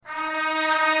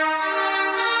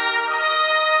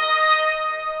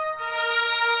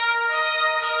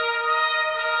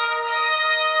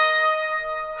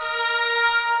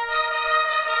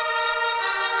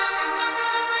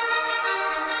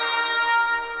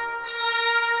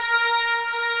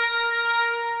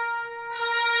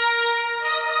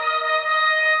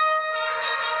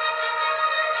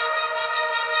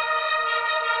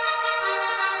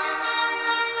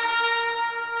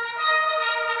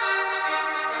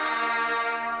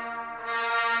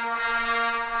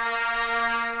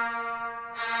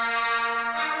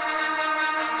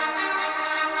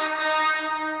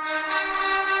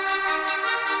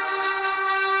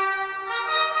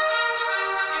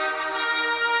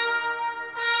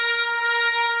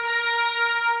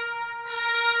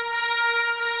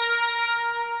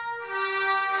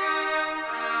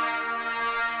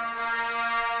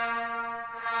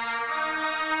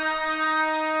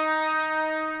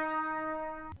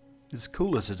It's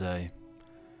cooler today.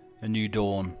 A new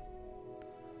dawn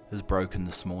has broken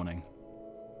this morning.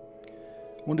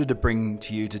 I wanted to bring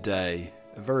to you today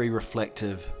a very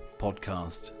reflective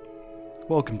podcast.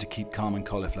 Welcome to Keep Calm and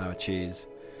Cauliflower Cheese.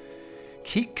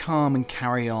 Keep calm and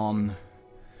carry on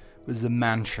was the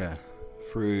mantra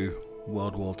through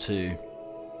World War II,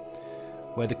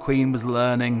 where the Queen was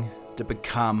learning to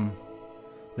become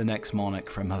the next monarch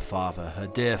from her father, her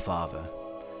dear father,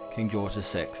 King George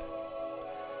VI,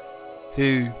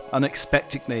 who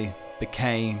unexpectedly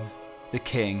became the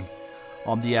king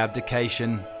on the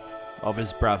abdication of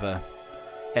his brother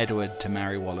Edward to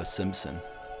Mary Wallace Simpson.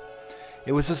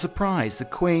 It was a surprise. The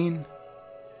Queen,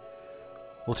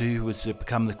 or who was to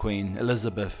become the Queen,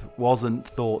 Elizabeth, wasn't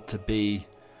thought to be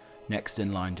next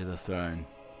in line to the throne.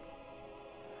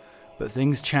 But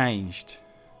things changed,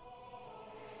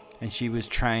 and she was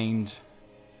trained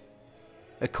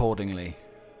accordingly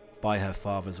by her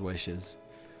father's wishes.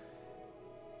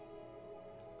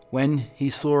 When he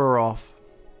saw her off,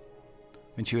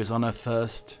 when she was on her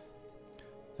first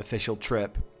official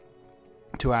trip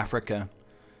to Africa,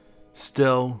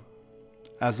 still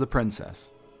as the princess,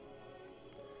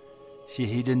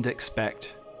 he didn't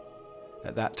expect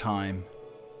at that time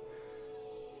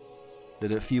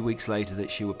that a few weeks later that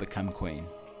she would become queen.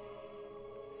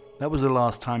 That was the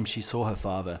last time she saw her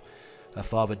father. Her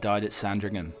father died at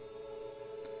Sandringham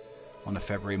on a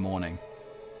February morning.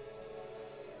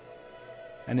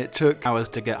 And it took hours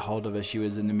to get hold of her. She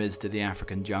was in the midst of the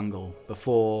African jungle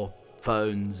before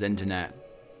phones, internet,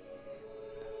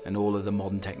 and all of the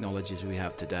modern technologies we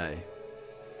have today.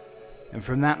 And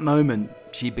from that moment,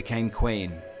 she became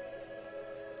queen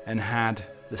and had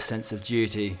the sense of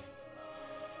duty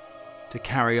to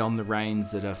carry on the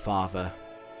reins that her father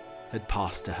had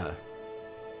passed to her.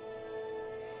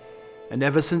 And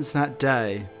ever since that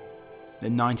day,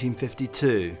 in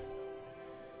 1952,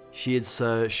 she had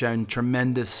shown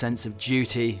tremendous sense of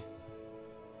duty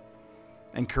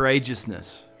and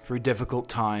courageousness through difficult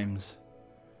times,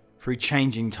 through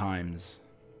changing times,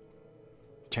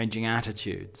 changing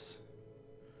attitudes,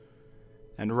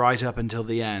 and right up until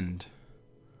the end,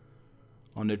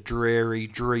 on a dreary,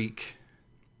 dreek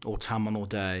autumnal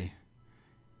day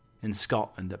in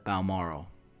Scotland at Balmoral,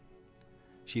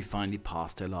 she finally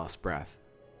passed her last breath.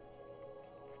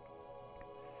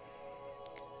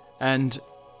 And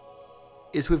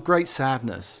it's with great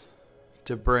sadness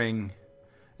to bring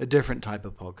a different type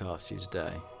of podcast to you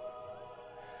today.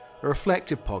 A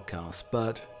reflective podcast,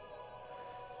 but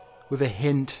with a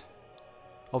hint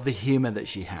of the humour that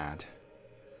she had,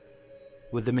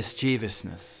 with the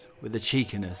mischievousness, with the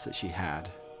cheekiness that she had,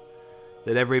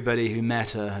 that everybody who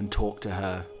met her and talked to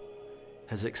her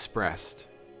has expressed.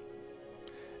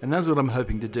 And that's what I'm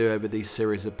hoping to do over these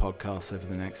series of podcasts over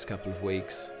the next couple of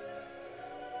weeks.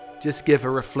 Just give a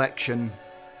reflection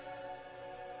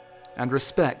and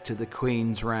respect to the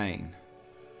Queen's reign,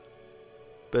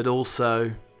 but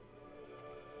also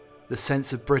the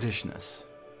sense of Britishness,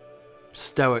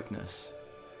 stoicness,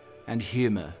 and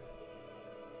humour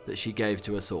that she gave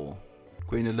to us all.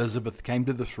 Queen Elizabeth came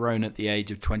to the throne at the age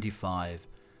of 25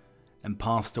 and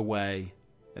passed away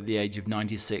at the age of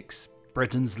 96,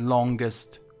 Britain's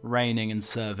longest reigning and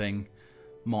serving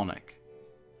monarch,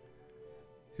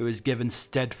 who has given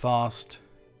steadfast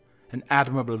and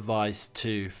admirable advice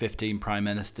to 15 prime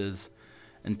ministers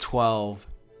and 12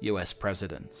 US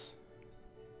presidents.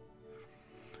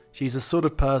 She's the sort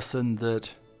of person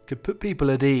that could put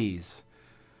people at ease,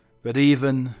 but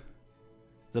even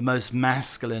the most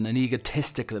masculine and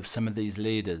egotistical of some of these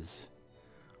leaders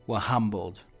were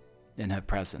humbled in her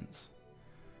presence.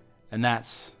 And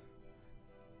that's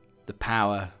the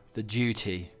power, the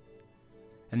duty,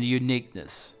 and the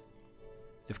uniqueness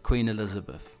of Queen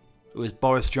Elizabeth, who, as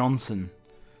Boris Johnson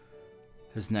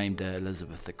has named her,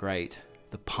 Elizabeth the Great,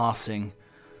 the passing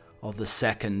of the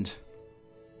second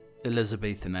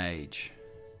Elizabethan age,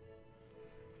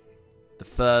 the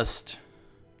first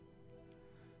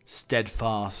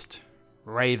steadfast,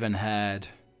 raven-haired,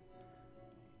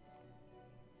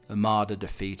 Armada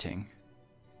defeating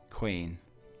queen.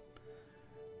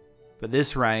 But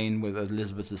this reign with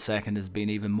Elizabeth II has been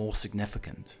even more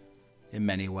significant in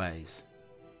many ways.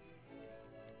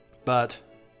 But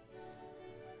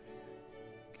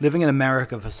living in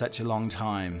America for such a long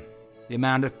time, the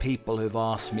amount of people who've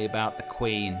asked me about the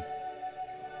Queen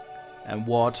and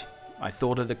what I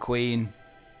thought of the Queen,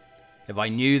 if I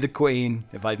knew the Queen,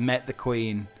 if I've met the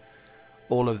Queen,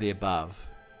 all of the above.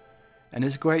 And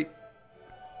it's great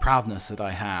proudness that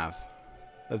I have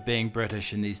of being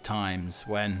British in these times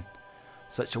when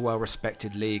such a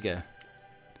well-respected leader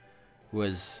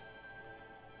was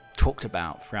talked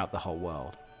about throughout the whole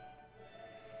world.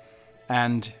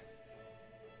 And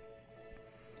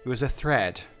it was a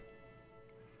thread,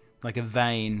 like a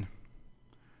vein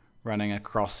running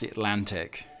across the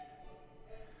Atlantic,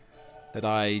 that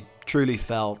I truly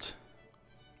felt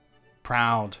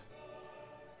proud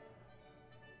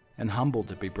and humbled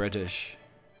to be British,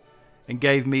 and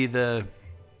gave me the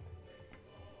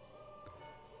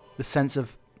sense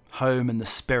of home and the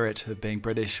spirit of being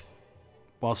British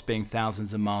whilst being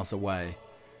thousands of miles away.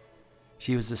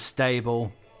 She was a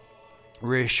stable,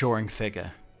 reassuring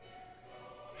figure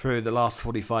through the last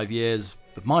 45 years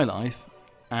of my life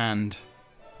and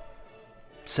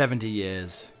 70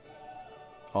 years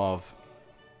of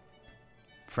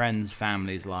friends,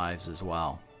 families' lives as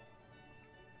well.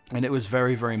 And it was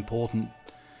very, very important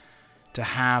to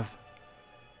have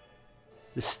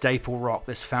this staple rock,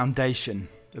 this foundation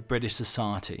of British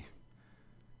society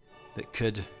that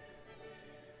could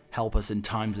help us in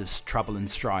times of trouble and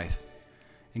strife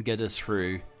and get us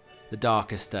through the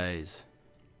darkest days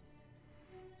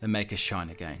and make us shine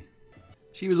again.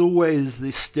 She was always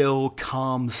the still,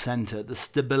 calm centre, the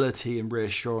stability and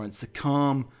reassurance, the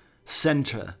calm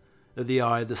centre of the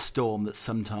eye of the storm that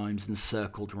sometimes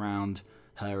encircled round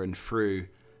her and through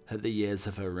the years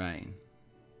of her reign.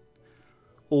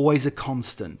 Always a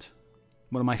constant.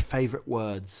 One of my favourite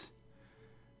words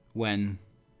when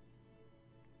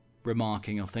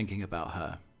remarking or thinking about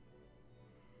her.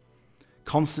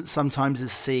 Constant sometimes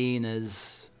is seen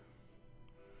as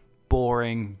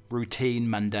boring, routine,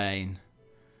 mundane.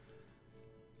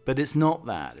 But it's not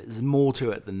that. There's more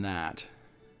to it than that.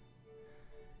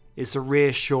 It's a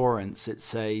reassurance.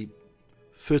 It's a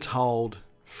foothold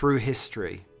through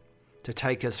history to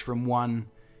take us from one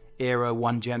era,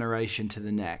 one generation to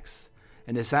the next.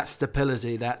 And it's that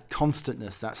stability, that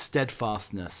constantness, that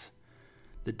steadfastness,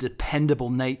 the dependable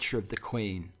nature of the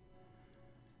Queen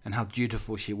and how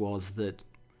dutiful she was that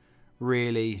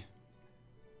really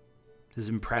has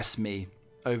impressed me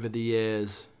over the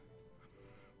years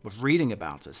of reading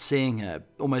about her, seeing her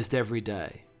almost every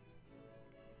day.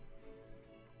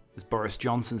 As Boris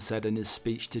Johnson said in his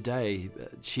speech today,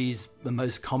 she's the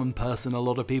most common person a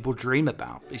lot of people dream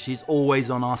about. She's always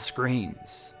on our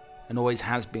screens and always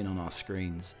has been on our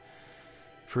screens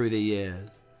through the years.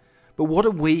 But what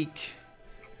a week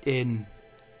in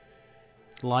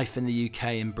life in the UK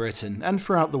and Britain and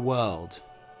throughout the world.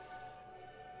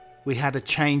 We had a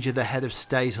change of the head of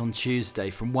state on Tuesday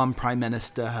from one Prime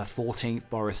Minister, her 14th,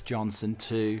 Boris Johnson,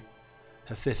 to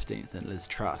her 15th, Liz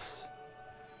Truss.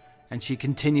 And she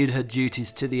continued her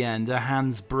duties to the end, her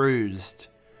hands bruised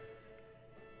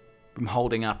from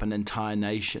holding up an entire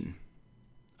nation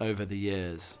over the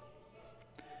years.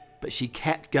 But she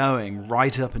kept going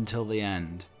right up until the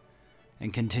end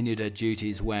and continued her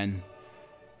duties when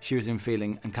she was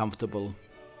feeling uncomfortable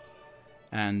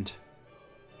and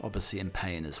obviously in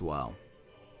pain as well.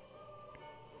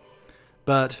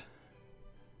 But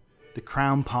the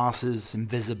crown passes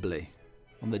invisibly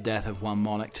on the death of one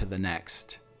monarch to the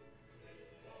next.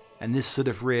 And this sort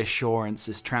of reassurance,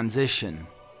 this transition,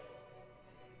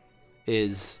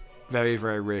 is very,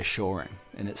 very reassuring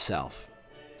in itself.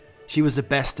 She was the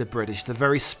best of British, the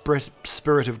very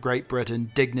spirit of Great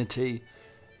Britain, dignity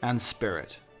and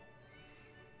spirit.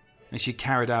 And she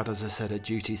carried out, as I said, her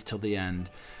duties till the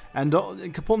end. And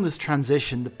upon this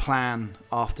transition, the plan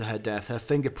after her death, her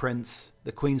fingerprints,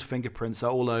 the Queen's fingerprints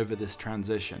are all over this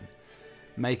transition,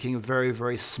 making a very,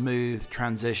 very smooth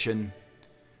transition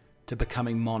to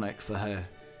becoming monarch for her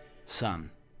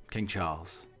son, King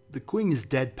Charles. The Queen's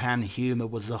deadpan humour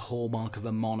was the hallmark of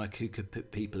a monarch who could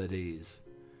put people at ease.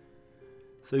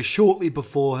 So shortly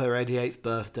before her 88th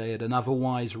birthday, at an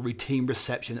otherwise routine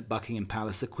reception at Buckingham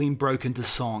Palace, the Queen broke into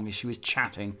song as she was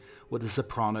chatting with the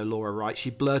soprano Laura Wright. She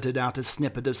blurted out a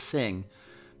snippet of Sing,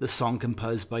 the song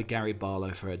composed by Gary Barlow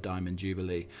for her Diamond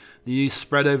Jubilee. The news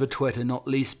spread over Twitter, not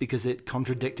least because it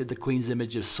contradicted the Queen's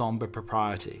image of sombre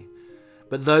propriety.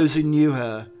 But those who knew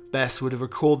her best would have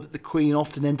recalled that the Queen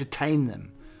often entertained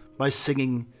them by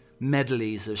singing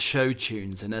medleys of show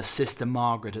tunes and her sister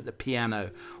Margaret at the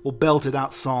piano, or belted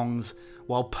out songs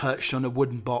while perched on a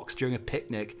wooden box during a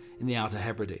picnic in the Outer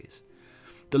Hebrides.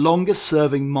 The longest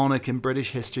serving monarch in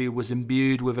British history was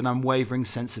imbued with an unwavering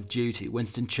sense of duty.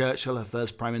 Winston Churchill, her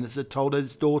first Prime Minister, told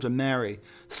his daughter Mary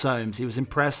Soames he was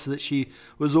impressed that she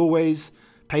was always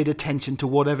paid attention to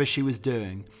whatever she was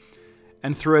doing,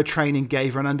 and through her training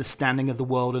gave her an understanding of the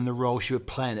world and the role she would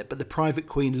play in it. But the private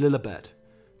Queen Lilibet,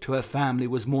 to her family,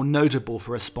 was more notable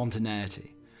for her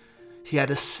spontaneity. She had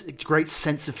a great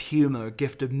sense of humour, a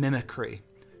gift of mimicry,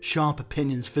 sharp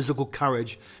opinions, physical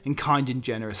courage, and kind and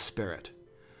generous spirit.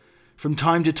 From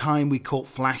time to time we caught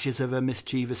flashes of her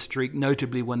mischievous streak,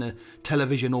 notably when a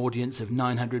television audience of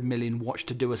 900 million watched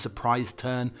her do a surprise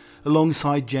turn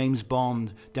alongside James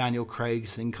Bond, Daniel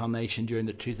Craig's incarnation during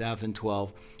the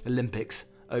 2012 Olympics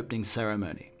opening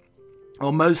ceremony.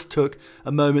 Or most took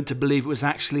a moment to believe it was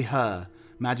actually her,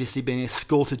 Majesty being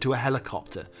escorted to a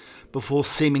helicopter before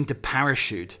seeming to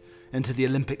parachute into the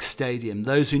Olympic Stadium.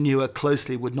 Those who knew her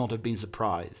closely would not have been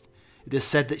surprised. It is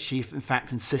said that she in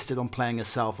fact insisted on playing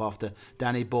herself after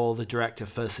Danny Boyle, the director,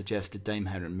 first suggested Dame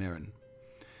Helen Mirren.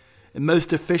 In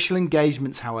most official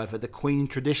engagements, however, the Queen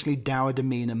traditionally dour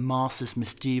demeanour masked this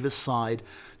mischievous side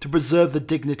to preserve the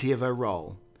dignity of her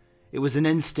role. It was an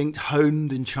instinct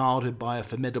honed in childhood by a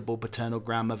formidable paternal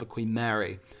grandmother, Queen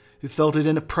Mary, who felt it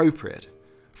inappropriate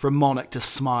for a monarch to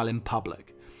smile in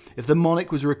public. If the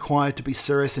monarch was required to be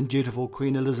serious and dutiful,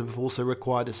 Queen Elizabeth also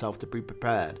required herself to be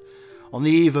prepared. On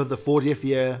the eve of the 40th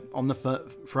year on the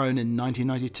throne in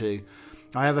 1992,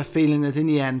 I have a feeling that in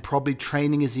the end, probably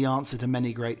training is the answer to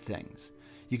many great things.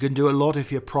 You can do a lot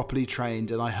if you're properly trained,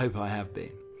 and I hope I have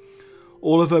been.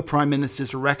 All of her prime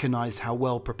ministers recognised how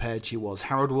well prepared she was.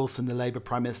 Harold Wilson, the Labour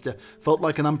Prime Minister, felt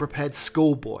like an unprepared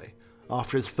schoolboy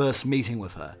after his first meeting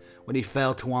with her. When he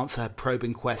failed to answer her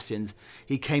probing questions,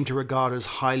 he came to regard her as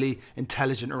highly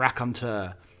intelligent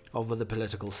raconteur of the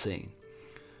political scene.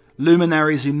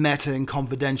 Luminaries who met her in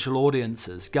confidential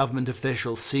audiences, government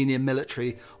officials, senior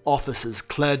military officers,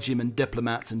 clergymen,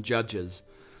 diplomats and judges,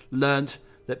 learnt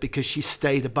that because she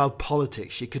stayed above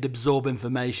politics, she could absorb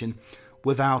information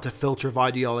without a filter of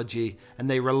ideology, and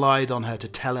they relied on her to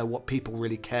tell her what people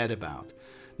really cared about.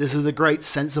 This is a great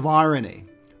sense of irony,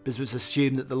 because it was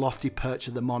assumed that the lofty perch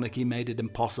of the monarchy made it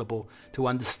impossible to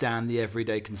understand the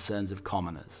everyday concerns of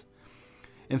commoners.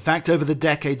 In fact, over the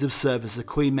decades of service, the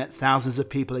Queen met thousands of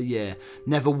people a year,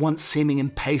 never once seeming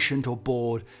impatient or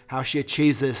bored. How she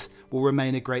achieves this will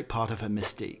remain a great part of her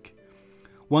mystique.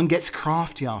 One gets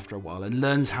crafty after a while and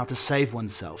learns how to save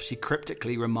oneself, she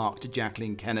cryptically remarked to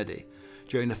Jacqueline Kennedy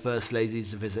during the First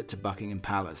Lady's visit to Buckingham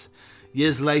Palace.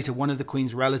 Years later, one of the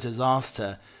Queen's relatives asked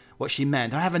her what she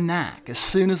meant. I have a knack. As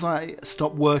soon as I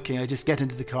stop working, I just get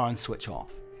into the car and switch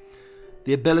off.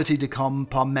 The ability to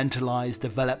compartmentalise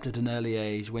developed at an early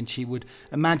age when she would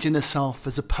imagine herself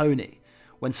as a pony.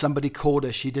 When somebody called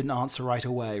her, she didn't answer right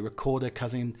away. Record her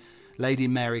cousin Lady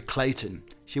Mary Clayton.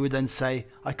 She would then say,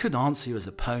 I couldn't answer you as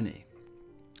a pony.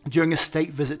 During a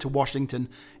state visit to Washington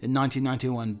in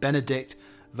 1991, Benedict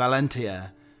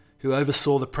Valentier, who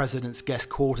oversaw the president's guest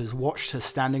quarters, watched her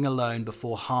standing alone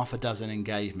before half a dozen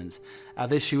engagements.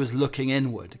 At this she was looking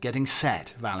inward, getting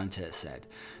set, Valentier said.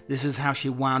 This is how she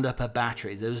wound up her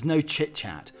batteries. There was no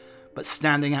chit-chat, but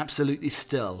standing absolutely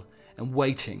still and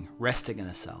waiting, resting in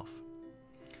herself.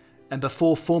 And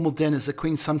before formal dinners, the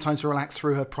Queen sometimes relaxed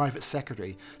through her private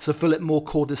secretary. Sir Philip Moore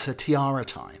called this her tiara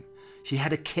time. She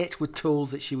had a kit with tools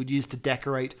that she would use to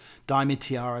decorate diamond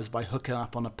tiaras by hooking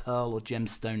up on a pearl or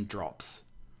gemstone drops.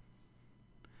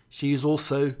 She used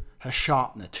also her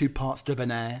sharpener, 2 parts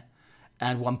debonair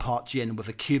and 1 part gin with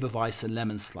a cube of ice and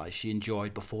lemon slice she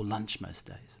enjoyed before lunch most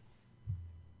days.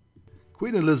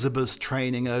 Queen Elizabeth's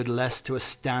training owed less to a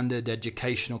standard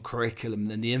educational curriculum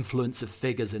than the influence of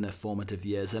figures in her formative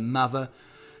years. Her mother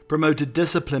promoted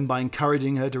discipline by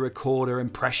encouraging her to record her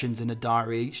impressions in a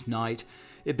diary each night.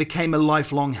 It became a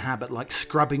lifelong habit, like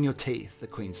scrubbing your teeth, the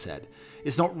Queen said.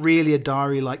 It's not really a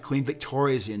diary like Queen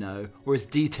Victoria's, you know, or as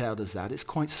detailed as that. It's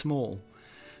quite small.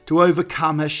 To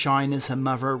overcome her shyness, her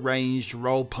mother arranged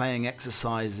role-playing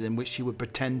exercises in which she would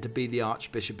pretend to be the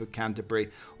Archbishop of Canterbury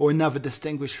or another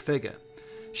distinguished figure.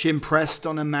 She impressed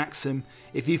on a maxim,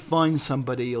 if you find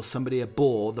somebody or somebody a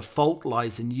bore, the fault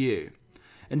lies in you,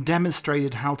 and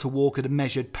demonstrated how to walk at a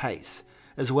measured pace,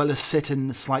 as well as sit in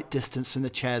a slight distance from the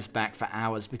chair's back for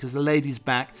hours, because the lady's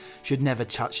back should never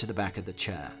touch to the back of the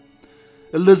chair.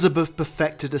 Elizabeth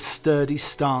perfected a sturdy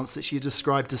stance that she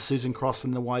described to Susan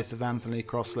Crosland, the wife of Anthony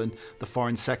Crosland, the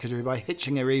Foreign Secretary, by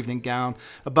hitching her evening gown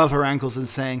above her ankles and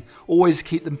saying, always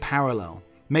keep them parallel.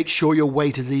 Make sure your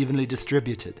weight is evenly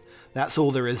distributed. That's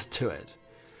all there is to it.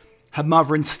 Her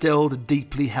mother instilled a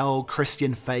deeply held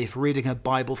Christian faith, reading her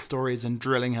Bible stories and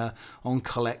drilling her on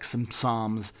collects and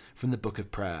psalms from the Book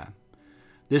of Prayer.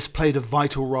 This played a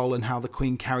vital role in how the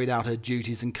Queen carried out her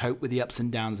duties and coped with the ups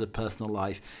and downs of personal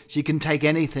life. She can take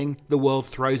anything the world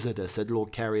throws at her, said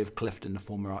Lord Carey of Clifton, the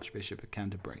former Archbishop of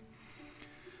Canterbury.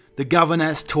 The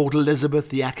governess taught Elizabeth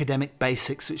the academic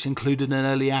basics, which included an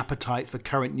early appetite for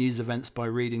current news events by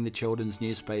reading the children's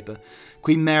newspaper.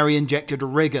 Queen Mary injected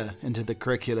rigour into the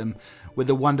curriculum with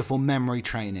the wonderful memory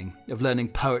training of learning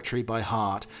poetry by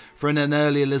heart. For in an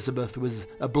early Elizabeth was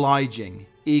obliging,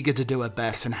 eager to do her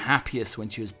best, and happiest when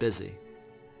she was busy.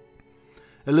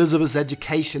 Elizabeth's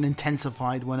education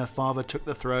intensified when her father took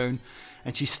the throne,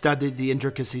 and she studied the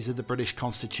intricacies of the British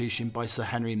Constitution by Sir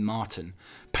Henry Marten,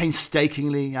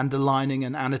 painstakingly underlining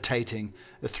and annotating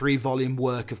the 3-volume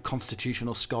work of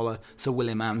constitutional scholar Sir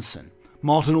William Anson.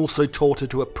 Marten also taught her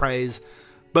to appraise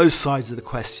both sides of the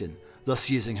question, thus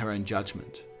using her own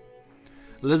judgment.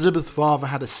 Elizabeth's father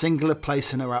had a singular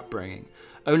place in her upbringing.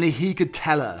 Only he could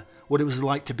tell her what it was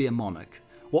like to be a monarch,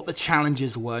 what the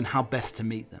challenges were and how best to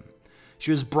meet them. She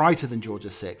was brighter than George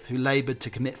VI, who laboured to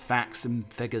commit facts and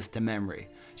figures to memory.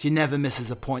 She never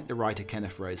misses a point, the writer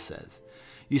Kenneth Rose says.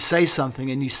 You say something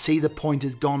and you see the point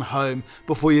has gone home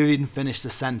before you've even finished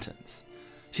the sentence.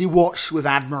 She watched with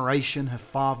admiration her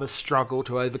father struggle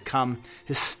to overcome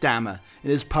his stammer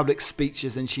in his public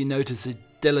speeches, and she noticed his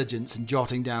diligence in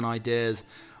jotting down ideas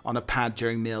on a pad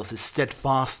during meals, his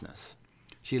steadfastness,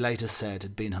 she later said,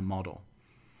 had been her model.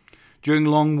 During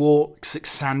long walks at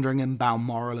Sandringham,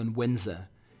 Balmoral and Windsor,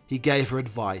 he gave her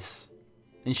advice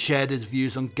and shared his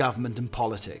views on government and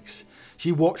politics.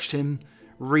 She watched him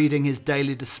reading his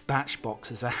daily dispatch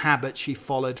boxes, a habit she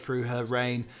followed through her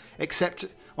reign, except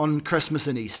on Christmas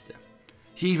and Easter.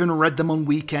 She even read them on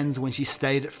weekends when she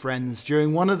stayed at friends.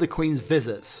 During one of the Queen's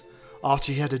visits, after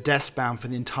she had a desk bound for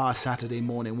the entire Saturday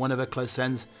morning, one of her close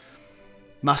friends,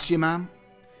 "Must you, ma'am?"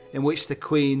 In which the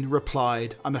Queen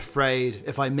replied, "I'm afraid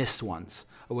if I missed once,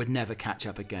 I would never catch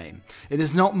up again. It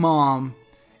is not ma'am,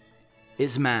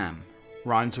 it's ma'am,"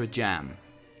 rhymes with jam.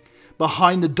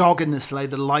 Behind the doggedness lay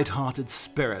the light-hearted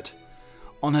spirit.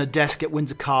 On her desk at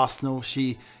Windsor Castle,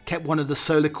 she kept one of the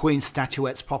Solar Queen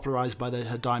statuettes popularised by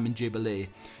her Diamond Jubilee.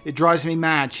 "It drives me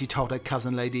mad," she told her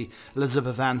cousin Lady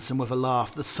Elizabeth Anson with a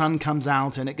laugh. "The sun comes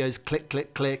out and it goes click,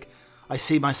 click, click. I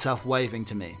see myself waving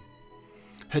to me."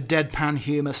 Her deadpan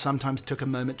humour sometimes took a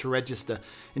moment to register.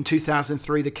 In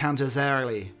 2003, the Countess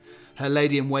Airlie, her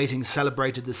lady-in-waiting,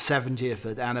 celebrated the 70th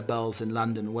at Annabel's in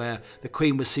London, where the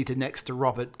Queen was seated next to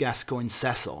Robert Gascoigne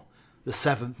Cecil, the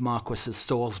 7th Marquess of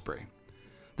Salisbury.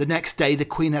 The next day, the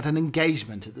Queen had an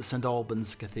engagement at the St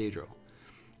Albans Cathedral,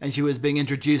 and she was being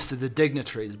introduced to the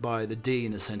dignitaries by the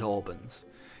Dean of St Albans.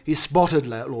 He spotted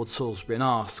Lord Salisbury and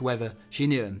asked whether she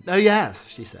knew him. "Oh yes,"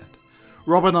 she said.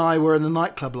 "Rob and I were in a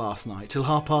nightclub last night till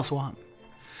 1:30.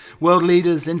 World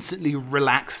leaders instantly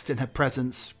relaxed in her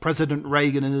presence. President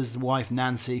Reagan and his wife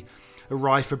Nancy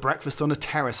arrived for breakfast on a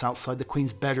terrace outside the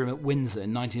Queen's bedroom at Windsor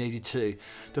in 1982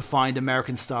 to find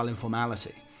American-style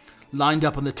informality. Lined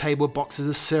up on the table were boxes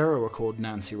of cereal, recalled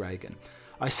Nancy Reagan.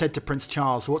 "I said to Prince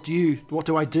Charles, what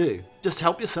do I do? Just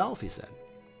help yourself," he said.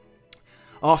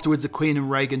 Afterwards, the Queen and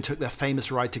Reagan took their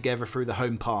famous ride together through the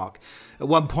Home Park. At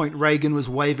one point, Reagan was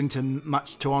waving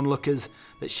to onlookers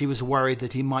that she was worried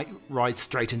that he might ride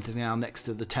straight into the canal next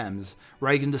to the Thames.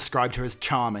 Reagan described her as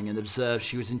charming and observed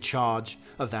she was in charge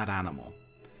of that animal.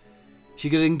 She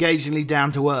got engagingly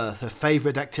down to earth. Her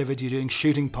favourite activity during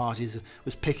shooting parties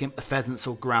was picking up the pheasants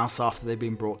or grouse after they'd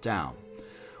been brought down.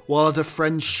 While at a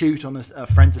friend's shoot on a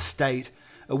friend's estate,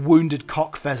 a wounded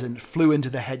cock pheasant flew into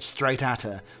the hedge straight at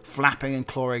her, flapping and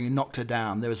clawing, and knocked her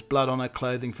down. There was blood on her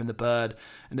clothing from the bird,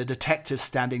 and a detective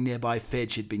standing nearby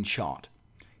feared she'd been shot.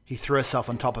 He threw himself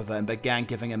on top of her and began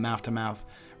giving her mouth-to-mouth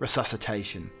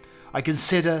resuscitation. "I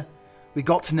consider we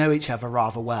got to know each other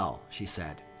rather well," she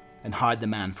said, and hired the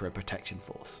man for a protection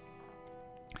force.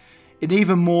 In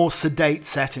even more sedate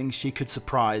settings she could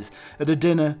surprise. At a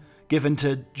dinner given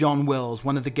to John Wills,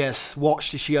 one of the guests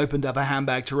watched as she opened up a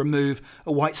handbag to remove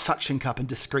a white suction cup and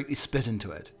discreetly spit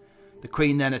into it. The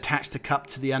Queen then attached the cup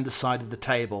to the underside of the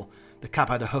table. The cup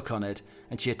had a hook on it,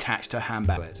 and she attached her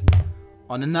handbag to it.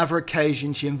 On another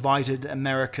occasion, she invited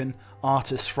American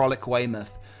artist Frolic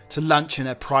Weymouth to lunch in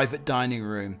her private dining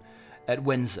room at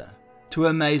Windsor. To her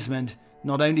amazement,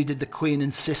 not only did the Queen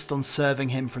insist on serving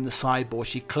him from the sideboard,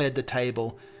 she cleared the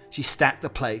table, she stacked the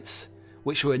plates,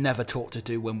 which we were never taught to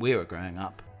do when we were growing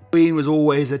up. The Queen was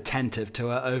always attentive to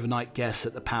her overnight guests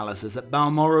at the palaces. At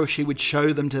Balmoral, she would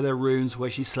show them to their rooms where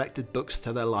she selected books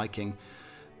to their liking.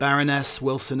 Baroness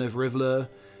Wilson of Rivler,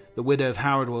 the widow of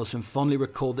Howard Wilson, fondly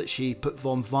recalled that she put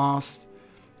von vast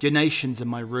donations in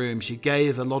my room. She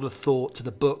gave a lot of thought to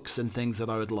the books and things that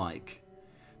I would like.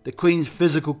 The Queen's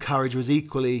physical courage was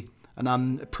equally an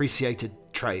unappreciated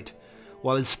trait.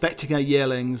 While inspecting her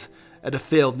yearlings at a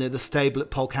field near the stable at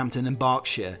Polkhampton in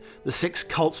Berkshire, the 6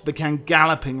 colts began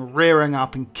galloping, rearing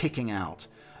up and kicking out.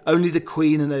 Only the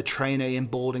Queen and her trainee in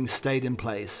boarding stayed in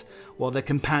place, while their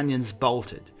companions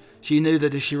bolted. She knew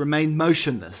that if she remained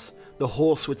motionless, the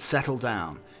horse would settle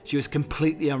down. She was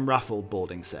completely unruffled,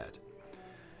 Boarding said.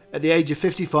 At the age of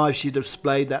 55, she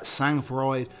displayed that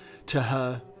sang-froid to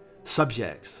her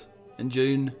subjects On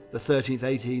June the 13th,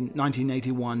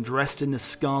 1981, dressed in the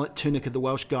scarlet tunic of the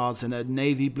Welsh Guards and her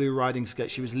navy blue riding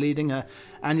skirt, she was leading her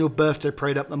annual birthday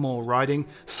parade up the mall, riding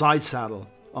side saddle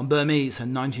on Burmese, her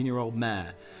 19-year-old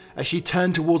mare. As she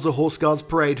turned towards the Horse Guards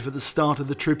parade for the start of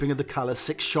the trooping of the colours,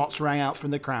 6 shots rang out from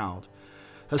the crowd.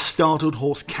 Her startled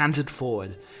horse cantered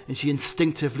forward, and she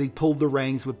instinctively pulled the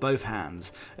reins with both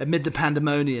hands. Amid the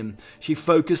pandemonium, she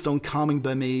focused on calming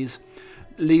Burmese,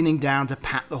 leaning down to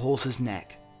pat the horse's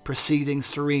neck, proceeding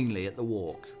serenely at the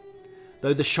walk.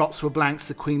 Though the shots were blanks,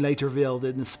 the Queen later revealed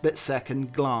that in a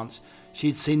split-second glance she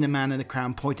had seen the man in the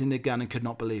crown pointing the gun and could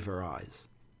not believe her eyes.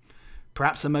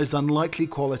 Perhaps the most unlikely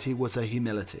quality was her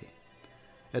humility.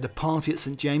 At a party at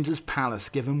St James's Palace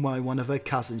given by one of her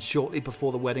cousins shortly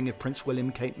before the wedding of Prince William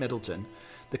and Kate Middleton,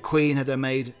 the Queen had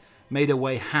made her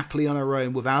way happily on her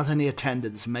own without any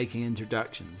attendants making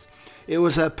introductions. It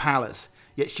was her palace,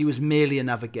 yet she was merely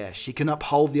another guest. She can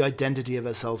uphold the identity of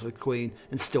herself as Queen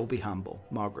and still be humble,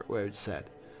 Margaret Rhodes said.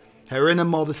 Her inner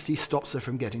modesty stops her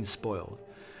from getting spoiled.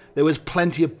 There was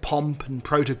plenty of pomp and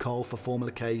protocol for formal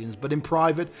occasions, but in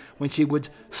private, when she would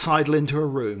sidle into a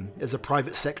room, as a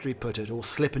private secretary put it, or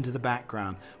slip into the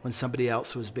background when somebody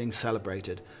else was being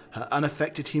celebrated, her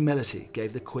unaffected humility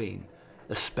gave the Queen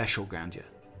a special grandeur.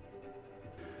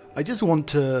 I just want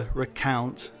to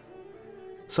recount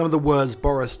some of the words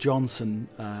Boris Johnson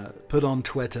put on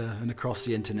Twitter and across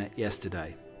the internet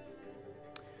yesterday.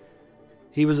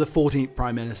 He was the 14th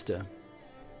Prime Minister,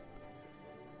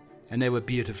 and they were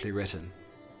beautifully written.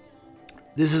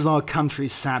 This is our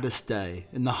country's saddest day.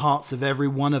 In the hearts of every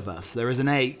one of us, there is an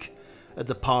ache at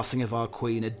the passing of our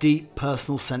Queen, a deep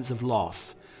personal sense of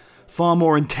loss, far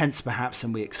more intense perhaps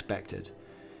than we expected.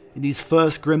 In these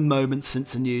first grim moments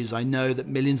since the news, I know that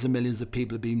millions and millions of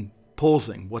people have been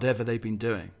pausing whatever they've been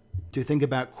doing to think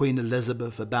about Queen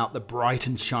Elizabeth, about the bright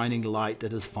and shining light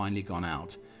that has finally gone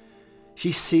out.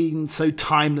 She seemed so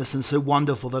timeless and so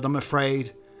wonderful that I'm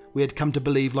afraid we had come to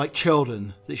believe, like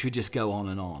children, that she would just go on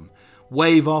and on.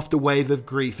 Wave after wave of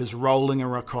grief is rolling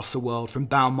across the world, from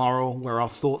Balmoral, where our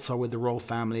thoughts are with the royal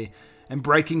family, and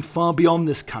breaking far beyond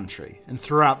this country and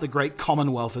throughout the great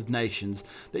commonwealth of nations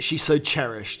that she so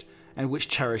cherished and which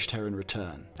cherished her in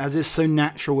return. As is so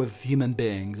natural with human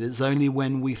beings, it's only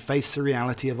when we face the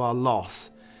reality of our loss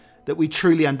that we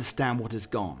truly understand what is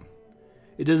gone.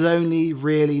 It is only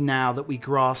really now that we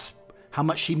grasp how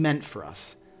much she meant for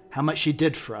us, how much she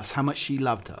did for us, how much she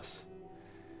loved us.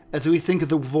 As we think of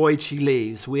the void she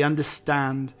leaves, we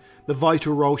understand the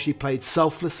vital role she played,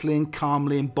 selflessly and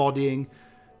calmly embodying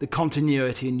the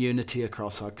continuity and unity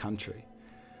across our country.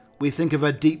 We think of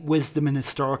her deep wisdom and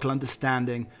historical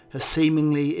understanding, her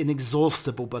seemingly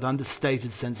inexhaustible but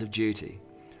understated sense of duty.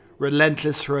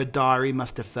 Relentless through her diary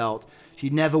must have felt,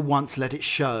 she never once let it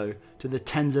show to the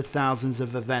tens of thousands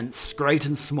of events, great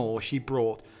and small, she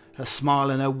brought her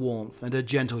smile and her warmth and her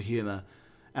gentle humour,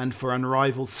 and for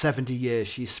unrivalled 70 years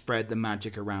she spread the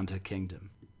magic around her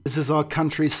kingdom. This is our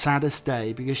country's saddest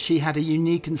day because she had a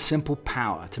unique and simple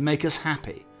power to make us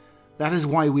happy. That is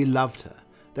why we loved her.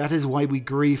 That is why we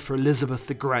grieve for Elizabeth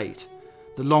the Great,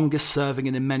 the longest serving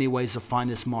and in many ways the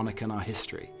finest monarch in our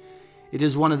history. It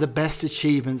is one of the best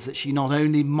achievements that she not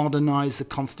only modernised the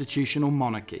constitutional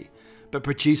monarchy, but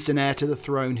produced an heir to the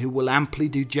throne who will amply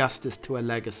do justice to her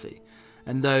legacy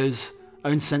and those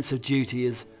own sense of duty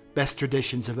as best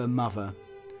traditions of her mother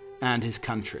and his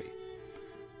country.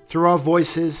 Through our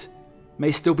voices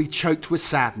may still be choked with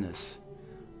sadness,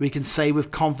 we can say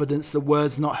with confidence the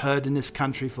words not heard in this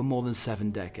country for more than 7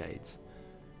 decades.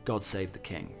 God save the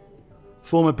King.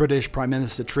 Former British Prime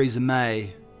Minister Theresa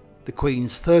May, the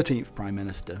Queen's 13th Prime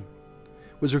Minister,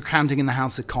 was recounting in the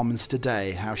House of Commons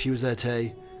today how she was at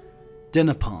a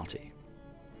dinner party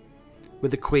with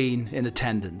the Queen in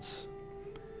attendance.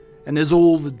 And there's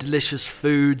all the delicious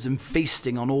foods and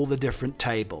feasting on all the different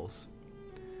tables.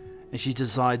 And she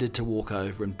decided to walk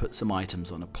over and put some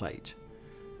items on a plate.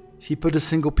 She put a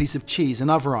single piece of cheese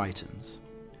and other items.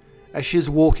 As she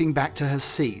was walking back to her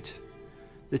seat,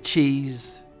 the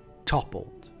cheese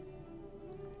toppled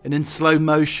and in slow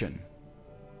motion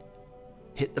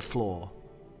hit the floor.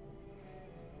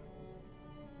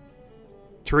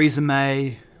 Theresa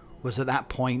May was at that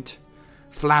point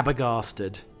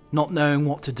flabbergasted, not knowing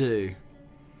what to do,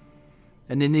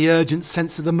 and in the urgent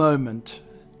sense of the moment,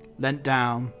 leant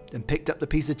down and picked up the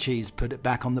piece of cheese, put it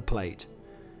back on the plate,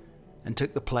 and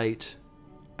took the plate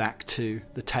back to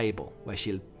the table where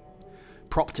she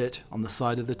propped it on the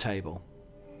side of the table.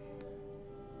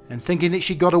 And thinking that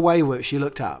she got away with it, she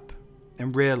looked up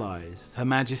and realised Her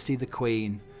Majesty the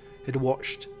Queen had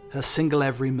watched her single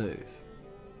every move.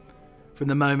 From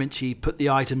the moment she put the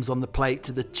items on the plate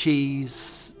to the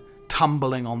cheese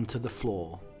tumbling onto the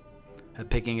floor, her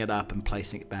picking it up and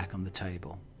placing it back on the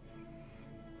table.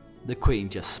 The Queen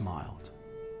just smiled.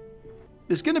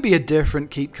 There's going to be a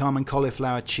different Keep Calm and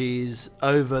Cauliflower Cheese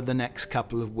over the next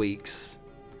couple of weeks.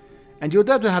 And you'll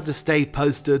definitely have to stay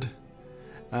posted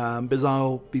because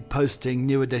I'll be posting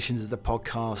new editions of the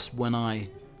podcast when I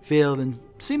feel and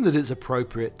seem that it's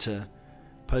appropriate to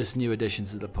post new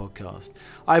editions of the podcast.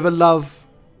 I have a love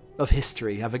of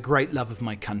history. I have a great love of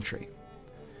my country.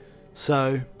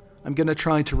 So I'm going to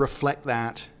try to reflect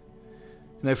that,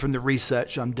 from the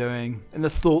research I'm doing and the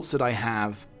thoughts that I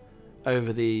have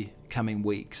over the coming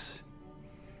weeks.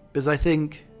 Because I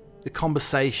think the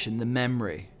conversation, the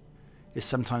memory, is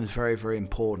sometimes very, very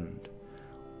important.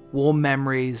 Warm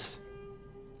memories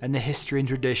and the history and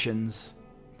traditions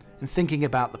and thinking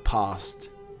about the past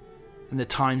and the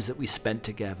times that we spent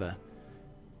together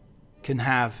can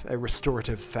have a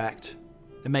restorative effect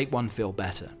and make one feel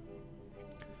better.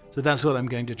 So that's what I'm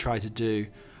going to try to do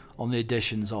on the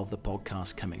editions of the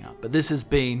podcast coming up. But this has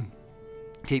been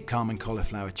Keep Calm and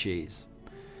Cauliflower Cheese.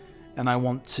 And I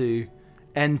want to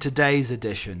end today's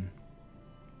edition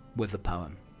with a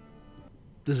poem.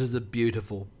 This is a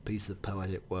beautiful piece of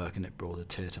poetic work, and it brought a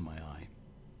tear to my eye.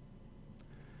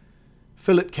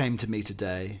 Philip came to me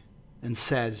today and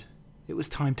said it was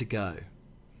time to go.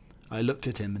 I looked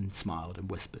at him and smiled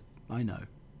and whispered, "I know."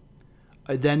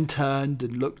 I then turned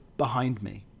and looked behind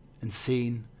me and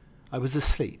seen I was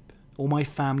asleep. All my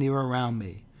family were around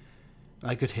me.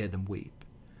 I could hear them weep.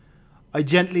 I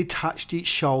gently touched each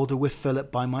shoulder with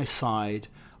Philip by my side.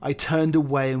 I turned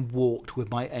away and walked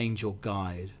with my angel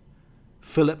guide.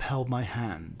 Philip held my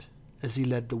hand as he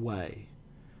led the way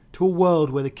to a world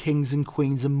where the kings and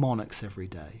queens are monarchs every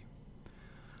day.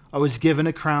 I was given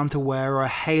a crown to wear, or a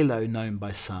halo known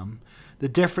by some. The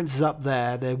difference is up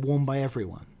there, they're worn by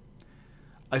everyone.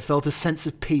 I felt a sense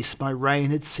of peace, my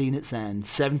reign had seen its end.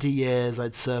 70 years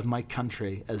I'd served my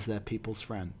country as their people's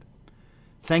friend.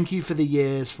 Thank you for the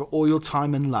years, for all your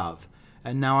time and love,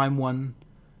 and now I'm one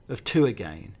of two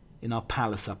again in our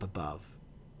palace up above.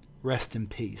 Rest in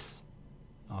peace,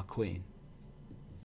 our Queen.